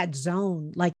puts you in that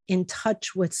zone, like in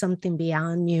touch with something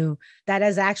beyond you that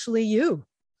is actually you.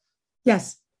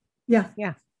 Yes. Yeah.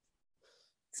 Yeah.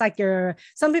 It's like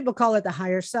some people call it the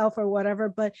higher self or whatever,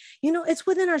 but it's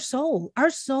within our soul. Our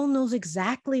soul knows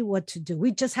exactly what to do.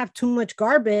 We just have too much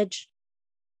garbage.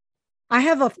 I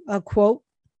have a quote: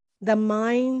 the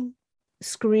mind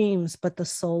screams, but the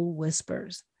soul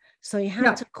whispers. So you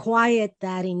have to quiet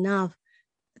that enough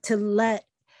to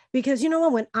because you know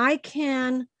what, when I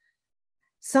can,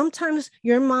 sometimes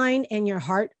your mind and your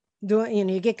heart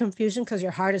you get confusion because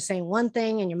your heart is saying one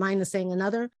thing and your mind is saying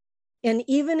another. And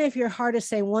even if your heart is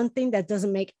saying one thing that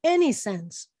doesn't make any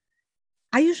sense,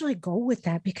 I usually go with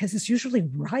that because it's usually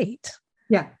right.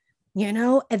 Yeah.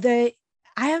 I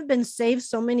have been saved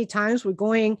so many times with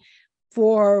going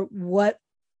for what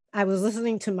I was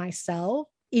listening to myself,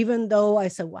 even though I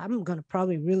said, well, I'm going to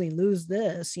probably really lose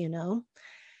this,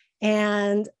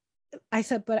 and I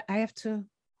said, but I have to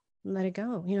let it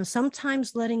go.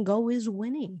 Sometimes letting go is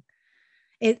winning.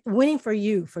 Winning for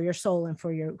you, for your soul, and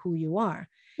for who you are.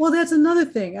 Well, that's another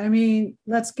thing. I mean,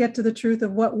 let's get to the truth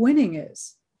of what winning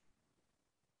is.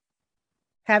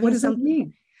 What does it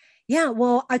mean? Yeah,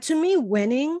 well, to me,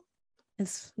 winning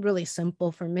is really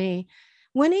simple for me.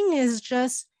 Winning is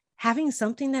just having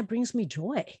something that brings me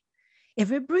joy.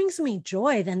 If it brings me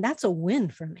joy, then that's a win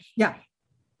for me. Yeah.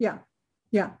 Yeah.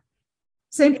 Yeah.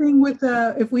 Same thing with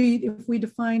if we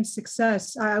define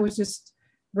success. I was just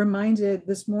reminded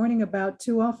this morning about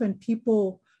too often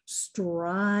people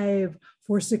strive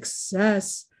for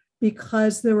success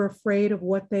because they're afraid of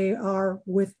what they are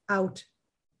without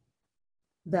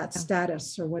that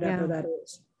status or whatever that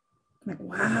is. I'm like,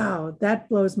 wow, that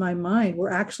blows my mind.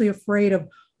 We're actually afraid of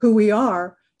who we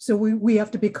are. So we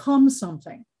have to become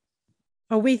something.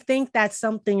 Or we think that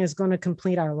something is going to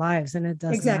complete our lives, and it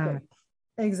does not.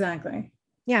 Exactly.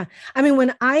 Yeah. I mean,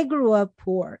 when I grew up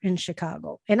poor in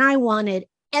Chicago and I wanted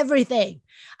everything,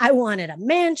 I wanted a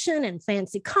mansion and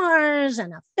fancy cars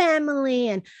and a family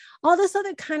and all this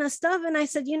other kind of stuff. And I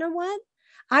said, you know what?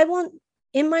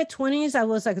 In my 20s, I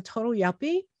was like a total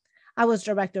yuppie. I was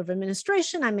director of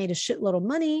administration. I made a shitload of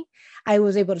money. I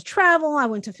was able to travel. I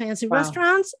went to fancy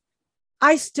restaurants.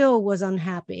 I still was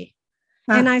unhappy.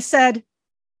 And I said,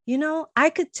 I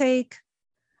could take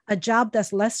a job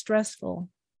that's less stressful,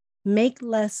 make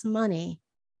less money,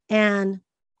 and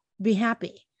be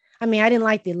happy. I mean, I didn't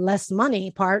like the less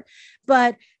money part,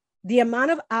 but the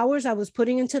amount of hours I was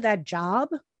putting into that job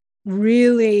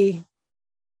really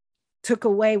took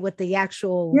away what the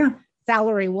actual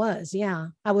salary was. Yeah.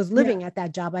 I was living at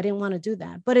that job. I didn't want to do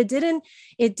that, but it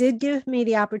did give me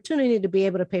the opportunity to be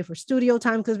able to pay for studio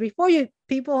time. Because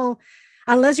before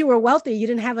unless you were wealthy, you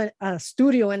didn't have a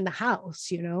studio in the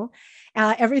house,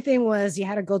 everything was, you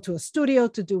had to go to a studio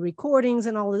to do recordings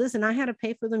and all of this. And I had to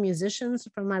pay for the musicians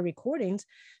for my recordings.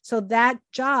 So that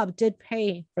job did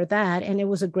pay for that. And it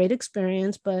was a great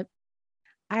experience, but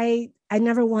I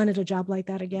never wanted a job like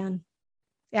that again.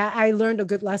 Yeah. I learned a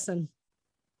good lesson.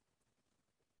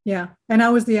 Yeah. And I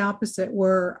was the opposite,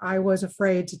 where I was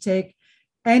afraid to take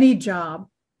any job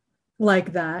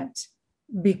like that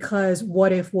because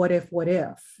what if?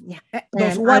 Yeah.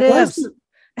 Those what ifs.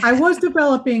 I was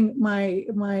developing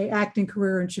my acting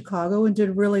career in Chicago and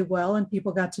did really well, and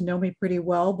people got to know me pretty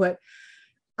well. But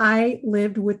I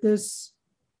lived with this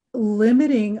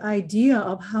limiting idea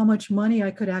of how much money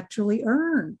I could actually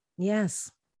earn.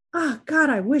 Yes. Oh God,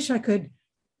 I wish I could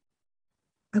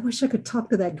talk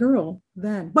to that girl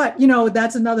then. But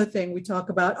that's another thing we talk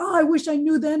about. Oh, I wish I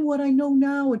knew then what I know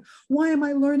now, and why am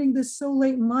I learning this so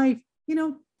late in life?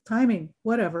 Timing,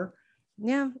 whatever.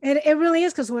 Yeah, it really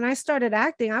is. Because when I started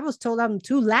acting, I was told I'm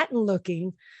too Latin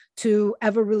looking to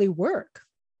ever really work.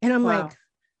 And I'm like,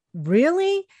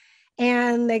 really?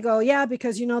 And they go, yeah,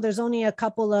 because, there's only a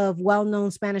couple of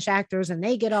well-known Spanish actors and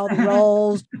they get all the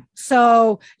roles.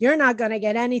 So you're not going to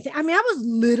get anything. I mean, I was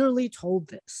literally told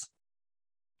this.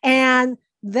 And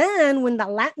then when the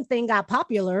Latin thing got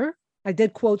popular, I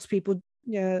did quotes people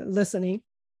listening.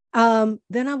 Then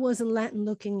I wasn't Latin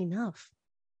looking enough.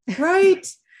 Right.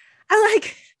 I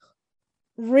like,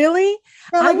 really?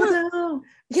 I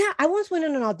once went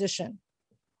in an audition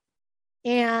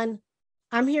and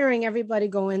I'm hearing everybody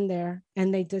go in there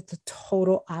and they did the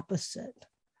total opposite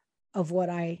of what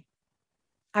I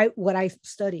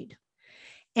studied.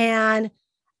 And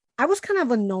I was kind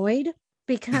of annoyed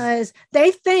because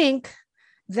they think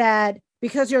that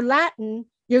because you're Latin,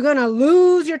 You're going to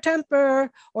lose your temper,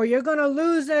 or you're going to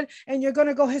lose it and you're going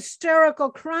to go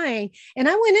hysterical crying. And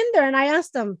I went in there and I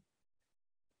asked them,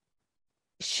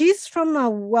 she's from a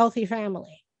wealthy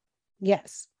family.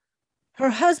 Yes. Her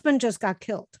husband just got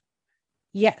killed.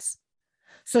 Yes.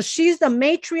 So she's the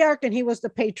matriarch and he was the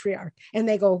patriarch. And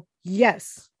they go,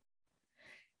 yes.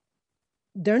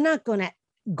 They're not going to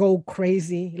go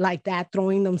crazy like that,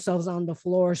 throwing themselves on the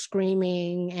floor,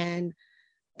 screaming, and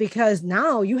because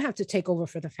now you have to take over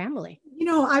for the family.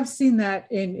 I've seen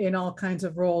that in all kinds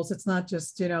of roles. It's not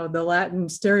just, the Latin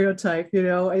stereotype,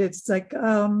 it's like,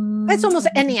 it's almost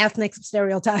any ethnic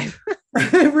stereotype.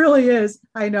 It really is.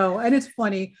 I know. And it's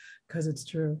funny because it's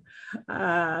true.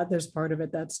 There's part of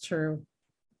it that's true.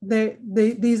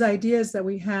 These ideas that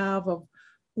we have of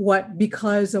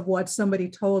because of what somebody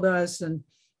told us, and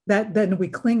that then we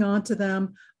cling on to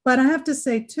them. But I have to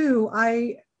say too,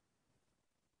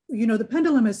 the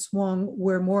pendulum has swung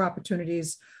where more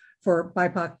opportunities for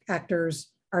BIPOC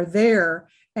actors are there.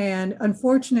 And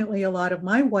unfortunately, a lot of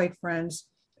my white friends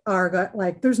are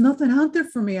like, there's nothing out there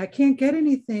for me. I can't get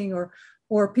anything.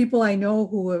 Or people I know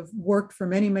who have worked for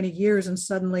many, many years and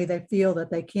suddenly they feel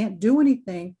that they can't do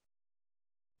anything.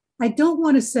 I don't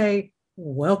want to say,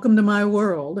 welcome to my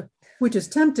world, which is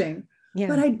tempting. Yeah.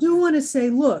 But I do want to say,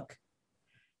 look,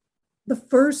 the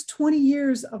first 20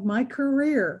 years of my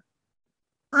career,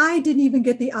 I didn't even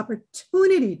get the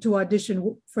opportunity to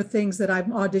audition for things that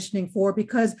I'm auditioning for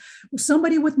because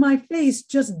somebody with my face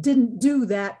just didn't do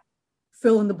that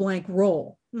fill in the blank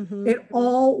role. Mm-hmm. It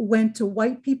all went to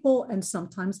white people and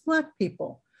sometimes Black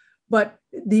people. But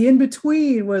the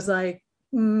in-between was like,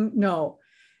 no.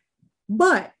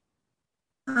 But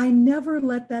I never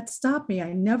let that stop me.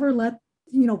 I never let,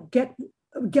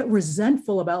 get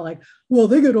resentful about like, well,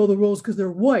 they get all the roles because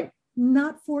they're white.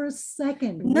 Not for a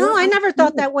second. No, I never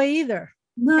thought that way either.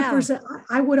 Not for a second.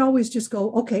 I would always just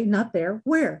go, okay, not there.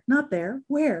 Where? Not there.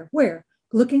 Where?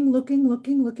 Looking.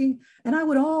 And I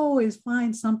would always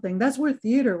find something. That's where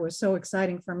theater was so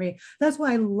exciting for me. That's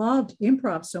why I loved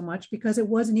improv so much, because it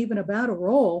wasn't even about a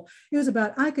role. It was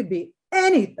about, I could be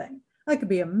anything. I could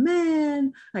be a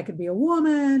man. I could be a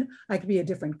woman. I could be a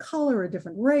different color, a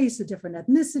different race, a different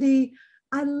ethnicity.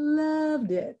 I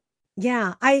loved it.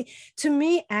 Yeah, to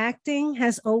me, acting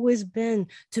has always been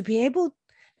to be able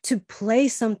to play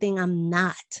something I'm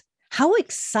not. How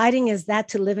exciting is that,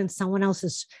 to live in someone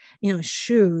else's,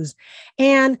 shoes?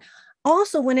 And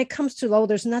also when it comes to,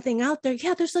 there's nothing out there.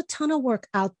 Yeah, there's a ton of work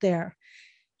out there.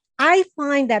 I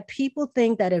find that people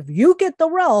think that if you get the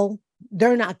role,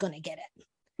 they're not going to get it.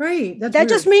 Right. That weird.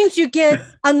 Just means you get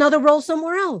another role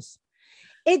somewhere else.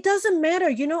 It doesn't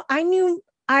matter.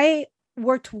 I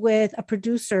worked with a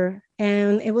producer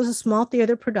and it was a small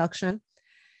theater production.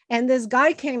 And this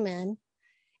guy came in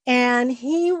and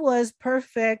he was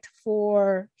perfect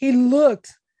he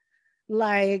looked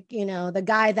like, the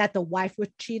guy that the wife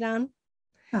would cheat on.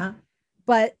 Uh-huh.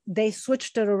 But they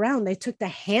switched it around. They took the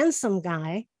handsome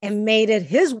guy and made it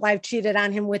his wife cheated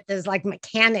on him with this like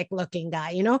mechanic looking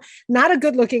guy, not a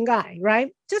good looking guy,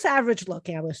 right? Just average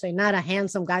looking, I would say, not a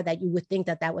handsome guy that you would think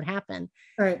that would happen.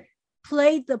 Right.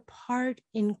 Played the part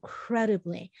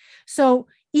incredibly. So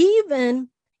even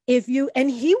if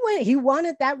he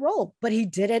wanted that role, but he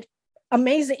did it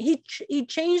amazing. He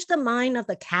changed the mind of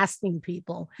the casting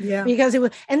people. Yeah. Because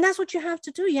and that's what you have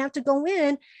to do. You have to go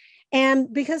in,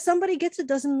 and because somebody gets it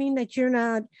doesn't mean that you're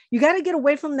not. You got to get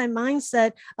away from that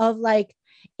mindset of like,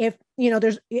 if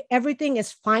there's everything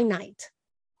is finite.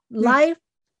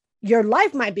 Your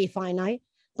life might be finite,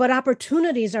 but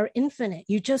opportunities are infinite.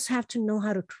 You just have to know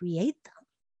how to create them.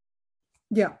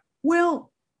 Yeah.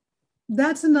 Well,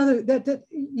 that's another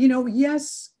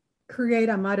yes, create.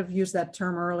 I might have used that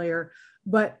term earlier,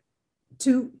 but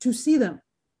to see them,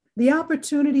 the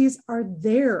opportunities are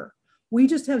there. We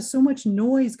just have so much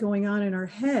noise going on in our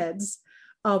heads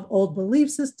of old belief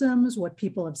systems, what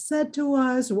people have said to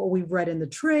us, what we've read in the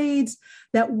trades,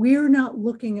 that we're not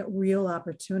looking at real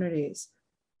opportunities.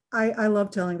 I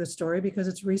love telling the story because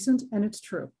it's recent and it's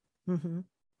true. Mm-hmm.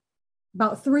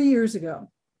 About 3 years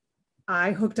ago,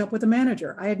 I hooked up with a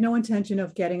manager. I had no intention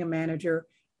of getting a manager.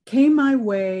 Came my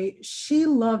way. She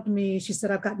loved me. She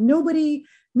said, I've got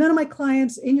none of my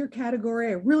clients in your category.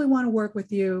 I really want to work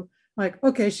with you. Like,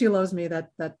 okay, she loves me. That's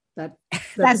a good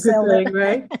thing,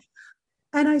 right?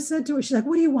 And I said to her, she's like,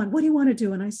 what do you want? What do you want to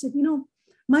do? And I said,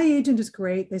 my agent is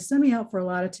great. They send me out for a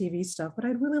lot of TV stuff, but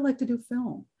I'd really like to do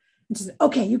film. And she said,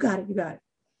 okay, you got it.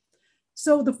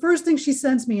 So the first thing she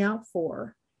sends me out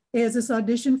for is this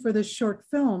audition for this short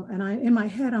film. And in my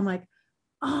head, I'm like,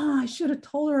 I should have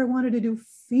told her I wanted to do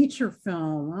feature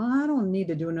film. I don't need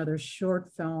to do another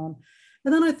short film.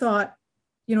 And then I thought,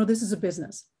 this is a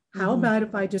business. How about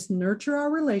if I just nurture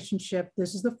our relationship?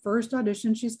 This is the first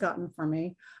audition she's gotten from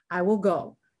me. I will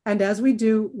go. And as we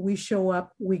do, we show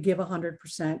up, we give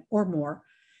 100% or more.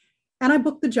 And I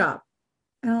book the job.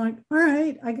 And I'm like, all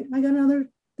right, I got another,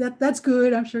 that's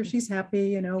good. I'm sure she's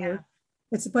happy,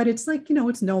 but it's like,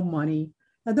 it's no money.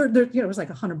 It was like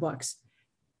 $100.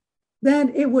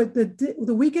 Then it would,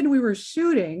 the weekend we were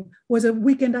shooting was a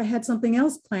weekend I had something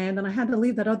else planned and I had to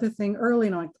leave that other thing early.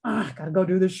 And I'm like, I got to go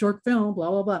do this short film,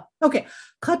 blah, blah, blah. Okay.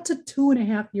 Cut to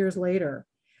 2.5 years later.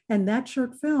 And that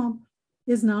short film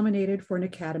is nominated for an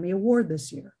Academy Award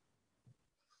this year.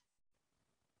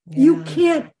 Yeah. You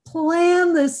can't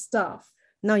plan this stuff.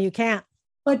 No, you can't.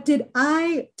 But did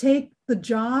I take the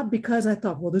job because I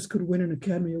thought, well, this could win an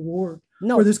Academy Award?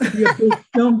 No. Or this could be a big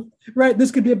film, right? This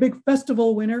could be a big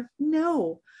festival winner.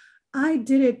 No, I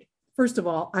did it. First of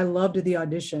all, I loved the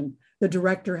audition. The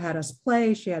director had us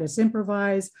play. She had us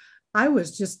improvise. I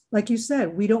was just, like you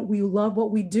said, we love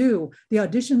what we do. The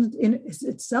audition in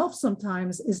itself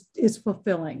sometimes is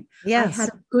fulfilling. Yes. I had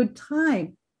a good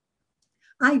time.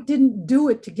 I didn't do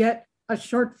it to get a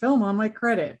short film on my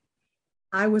credit.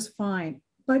 I was fine,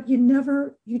 but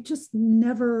you just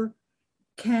never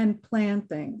can plan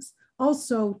things.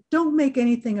 Also, don't make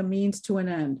anything a means to an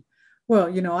end.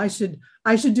 Well, I should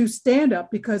do stand-up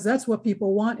because that's what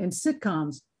people want in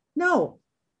sitcoms. No,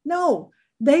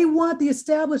 they want the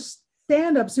established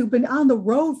stand-ups who've been on the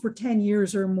road for 10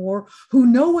 years or more, who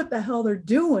know what the hell they're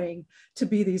doing to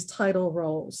be these title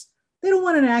roles. They don't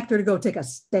want an actor to go take a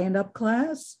stand-up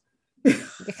class.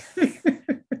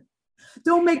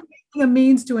 Don't make anything a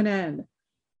means to an end.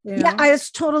 Yeah,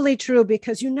 it's totally true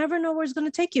because you never know where it's going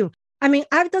to take you. I mean,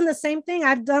 I've done the same thing.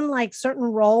 I've done like certain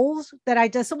roles that I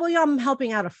just said, well, I'm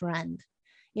helping out a friend.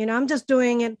 I'm just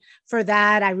doing it for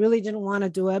that. I really didn't want to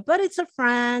do it, but it's a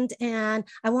friend and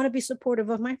I want to be supportive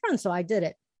of my friend. So I did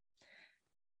it.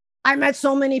 I met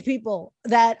so many people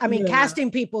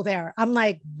casting people there. I'm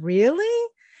like, really?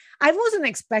 I wasn't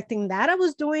expecting that. I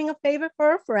was doing a favor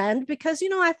for a friend because,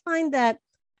 I find that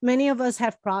many of us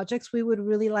have projects we would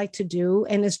really like to do.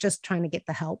 And it's just trying to get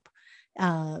the help.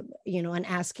 And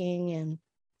asking and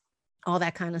all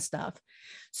that kind of stuff.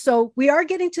 So we are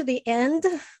getting to the end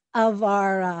of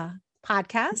our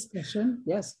podcast.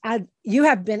 Yes. You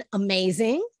have been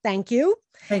amazing. Thank you.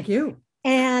 Thank you.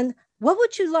 And what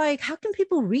would you like? How can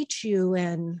people reach you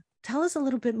and tell us a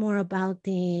little bit more about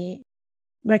the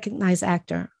Recognized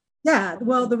Actor? Yeah.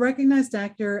 Well, the Recognized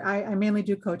Actor, I mainly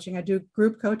do coaching. I do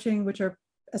group coaching, which are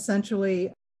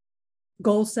essentially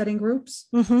goal-setting groups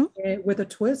with a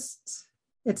twist.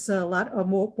 It's a lot of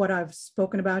what I've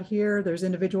spoken about here. There's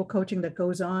individual coaching that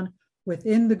goes on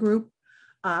within the group.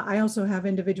 I also have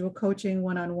individual coaching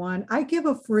one-on-one. I give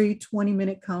a free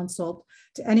 20-minute consult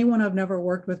to anyone I've never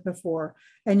worked with before.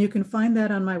 And you can find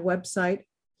that on my website,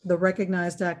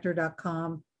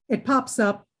 therecognizedactor.com. It pops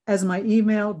up as my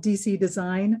email,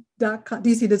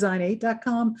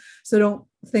 dcdesign8.com. So don't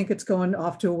think it's going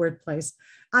off to a weird place.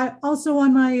 I also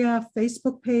on my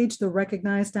Facebook page, The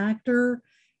Recognized Actor,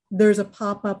 there's a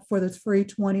pop-up for this free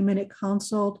 20-minute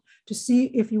consult to see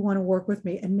if you want to work with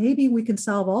me. And maybe we can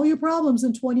solve all your problems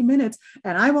in 20 minutes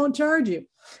and I won't charge you,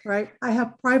 right? I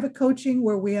have private coaching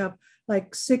where we have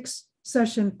like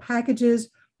 6-session packages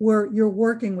where you're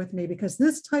working with me because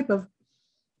this type of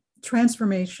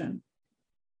transformation,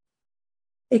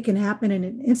 it can happen in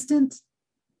an instant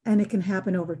and it can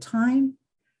happen over time.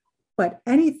 But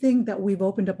anything that we've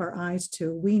opened up our eyes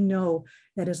to, we know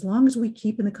that as long as we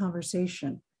keep in the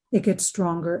conversation, it gets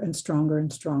stronger and stronger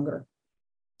and stronger.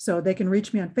 So they can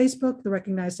reach me on Facebook, The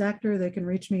Recognized Actor. They can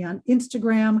reach me on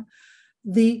Instagram,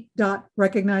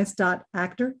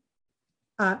 the.recognized.actor.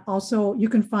 Also, you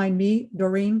can find me,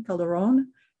 Doreen Calderon,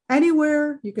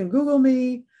 anywhere. You can Google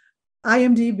me,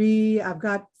 IMDb. I've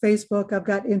got Facebook. I've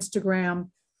got Instagram.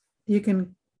 You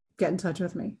can get in touch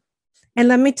with me. And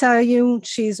let me tell you,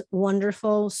 she's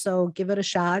wonderful. So give it a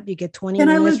shot. You get 20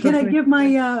 minutes. Can I give my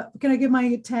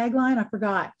tagline? I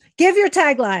forgot. Give your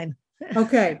tagline.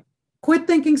 Okay. Quit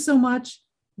thinking so much.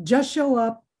 Just show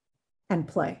up and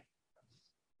play.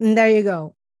 And there you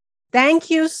go. Thank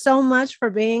you so much for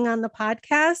being on the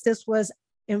podcast. This was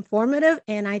informative.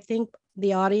 And I think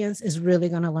the audience is really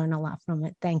going to learn a lot from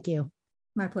it. Thank you.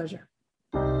 My pleasure.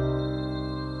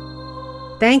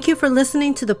 Thank you for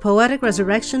listening to the Poetic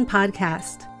Resurrection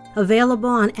podcast, available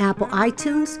on Apple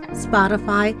iTunes,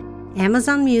 Spotify,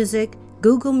 Amazon Music,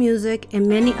 Google Music, and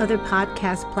many other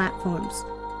podcast platforms.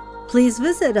 Please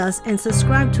visit us and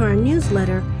subscribe to our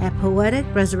newsletter at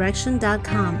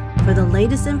poeticresurrection.com for the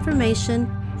latest information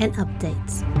and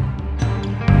updates.